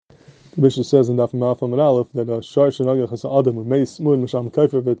The Mishnah says in Daf Ma'af Amud Aleph that a shar shenagach has adam who meis muad misham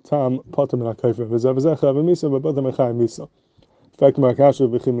kaifer v'tam pater min hakaifer v'zev chayav misa but both chayav misa. In fact, Marakasha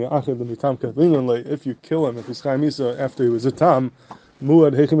v'chim yachid l'mitam kavlinanle. If you kill him, if he's chayav misa after he was a tam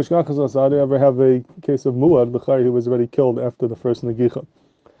muad heichim mishkachas, I ever have a case of muad b'chari who was already killed after the first negicha.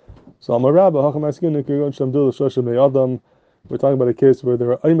 So Amar Rabba hacham askin nikirgon shamdul shoshem adam. We're talking about a case where they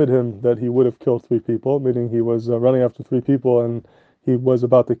were aimed him that he would have killed 3 people, meaning he was running after 3 people and he was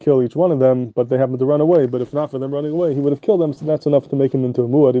about to kill each one of them, but they happened to run away. But if not for them running away, he would have killed them, so that's enough to make him into a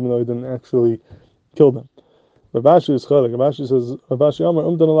muad, even though he didn't actually kill them. Rav Ashi is chalik. Rav Ashi says, Rav Ashi Amar,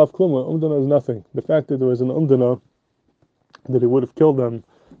 omdana lav klum. Omdana is nothing. The fact that there was an omdana that he would have killed them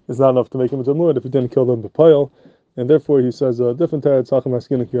is not enough to make him into a muad if he didn't kill them b'payil. And therefore he says different teretz hacham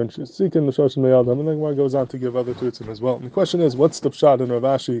askinik here and seeking the shoshim meyadam, and then one goes on to give other teretzim as well. And the question is, what's the pshat in Rav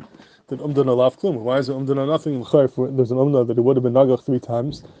Ashi that umdana lav klum? Why is it umdana nothing? There's an umdana that it would have been nagach 3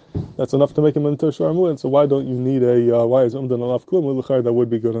 times. That's enough to make him into a shar muad. So why don't you need a why is umdana lav klum? That would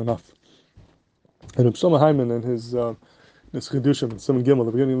be good enough. And Shlomo Hayman in his chidushim in Siman Gimel,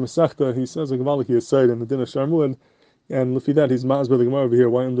 the beginning of Masechta, he says a gavaliki aside in the din of shar muad. And look at that, he's ma'az by the Gemara over here,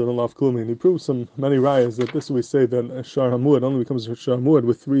 why umdana lav klum? And he proves many rayas that this we say that a shar hamuad only becomes a shar muad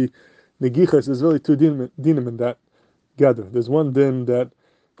with 3 negichas. There's really 2 dinim in that gather. There's one din that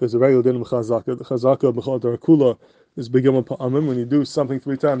there's a regular din of chazaka. The chazaka b'chol tarakula is begimel pa'amim. When you do something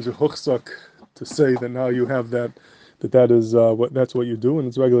 3 times, you huchsak to say that now you have that is that's what you do, and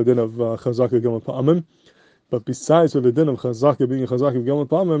it's a regular din of chazaka begimel pa'amim. But besides for the din of chazaka being a chazaka begimel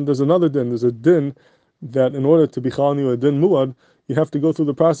pa'amim, there's another din. There's a din that in order to be chalani a din muad, you have to go through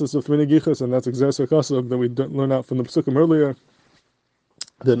the process of 3 negichas, and that's exercer kasab that we learned out from the psukim earlier.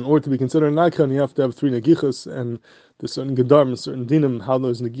 That in order to be considered an nagchan, you have to have 3 negichas, and there's certain gedarm, certain dinim, how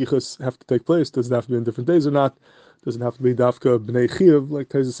those negichas have to take place. Does it have to be in different days or not? Does it have to be dafka b'nei chiv, like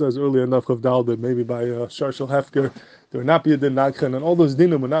Taisa says earlier in Daf Dal, that maybe by shar shel hefker there would not be a din nagchan, and all those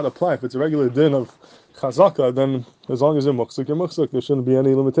dinim would not apply. If it's a regular din of chazaka, then as long as you're muksuk, there shouldn't be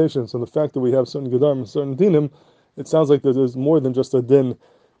any limitations. And the fact that we have certain gedarm and certain dinim, it sounds like there's more than just a din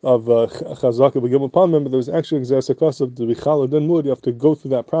of chazaka b'gimel pamim, but there's actually exercer kasab to be chal din muad. You have to go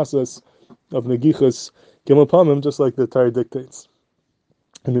through that process of negichas gimel pamim, just like the Torah dictates.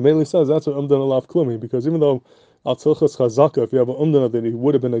 And he mainly says that's what umdana lav klumi, because even though al tzilchas chazaka, if you have an umdana that he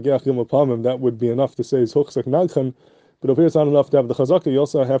would have been a geach gimel pamim, that would be enough to say he's huchsak nagchan. But over here it's not enough to have the chazaka, you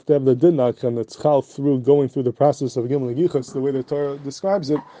also have to have the din nagchan that's chal through going through the process of gimel negichas, the way the Torah describes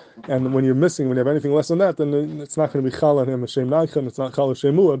it. And when you're missing, when you have anything less than that, then it's not going to be chal on him a shem nagchan, it's not chal a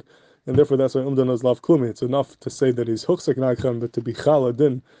shem muad, and therefore that's why umdana is lav klumi. It's enough to say that he's huchsak nagchan, but to be chal a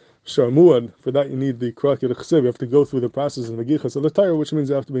din shar muad, for that you need the krakir chsev. You have to go through the process of negichas of the Torah, which means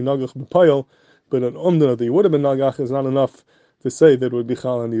you have to be nagach b'payil. But an umdana that you would have been nagach is not enough to say that it would be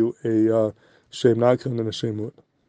chal on you a shem nagchan and a shem muad.